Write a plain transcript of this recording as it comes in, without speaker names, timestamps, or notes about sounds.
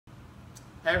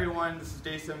Hey everyone, this is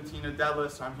day 17 of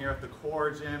Deadlift. I'm here at the Core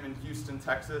Gym in Houston,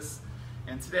 Texas.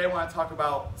 And today I want to talk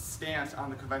about stance on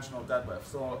the conventional deadlift.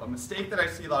 So a mistake that I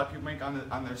see a lot of people make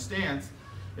on their stance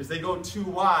is they go too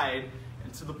wide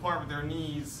and to the point where their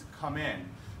knees come in.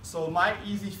 So my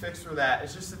easy fix for that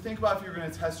is just to think about if you're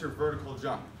going to test your vertical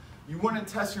jump. You wouldn't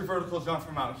test your vertical jump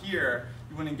from out here.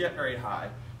 You wouldn't get very high.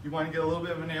 You want to get a little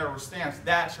bit of a narrower stance.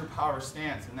 That's your power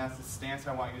stance, and that's the stance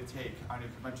I want you to take on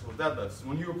your conventional deadlifts. So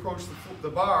when you approach the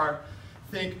bar,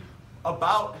 think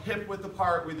about hip width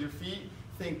apart with your feet,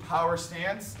 think power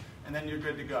stance, and then you're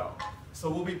good to go. So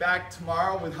we'll be back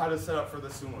tomorrow with how to set up for the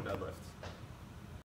sumo deadlift.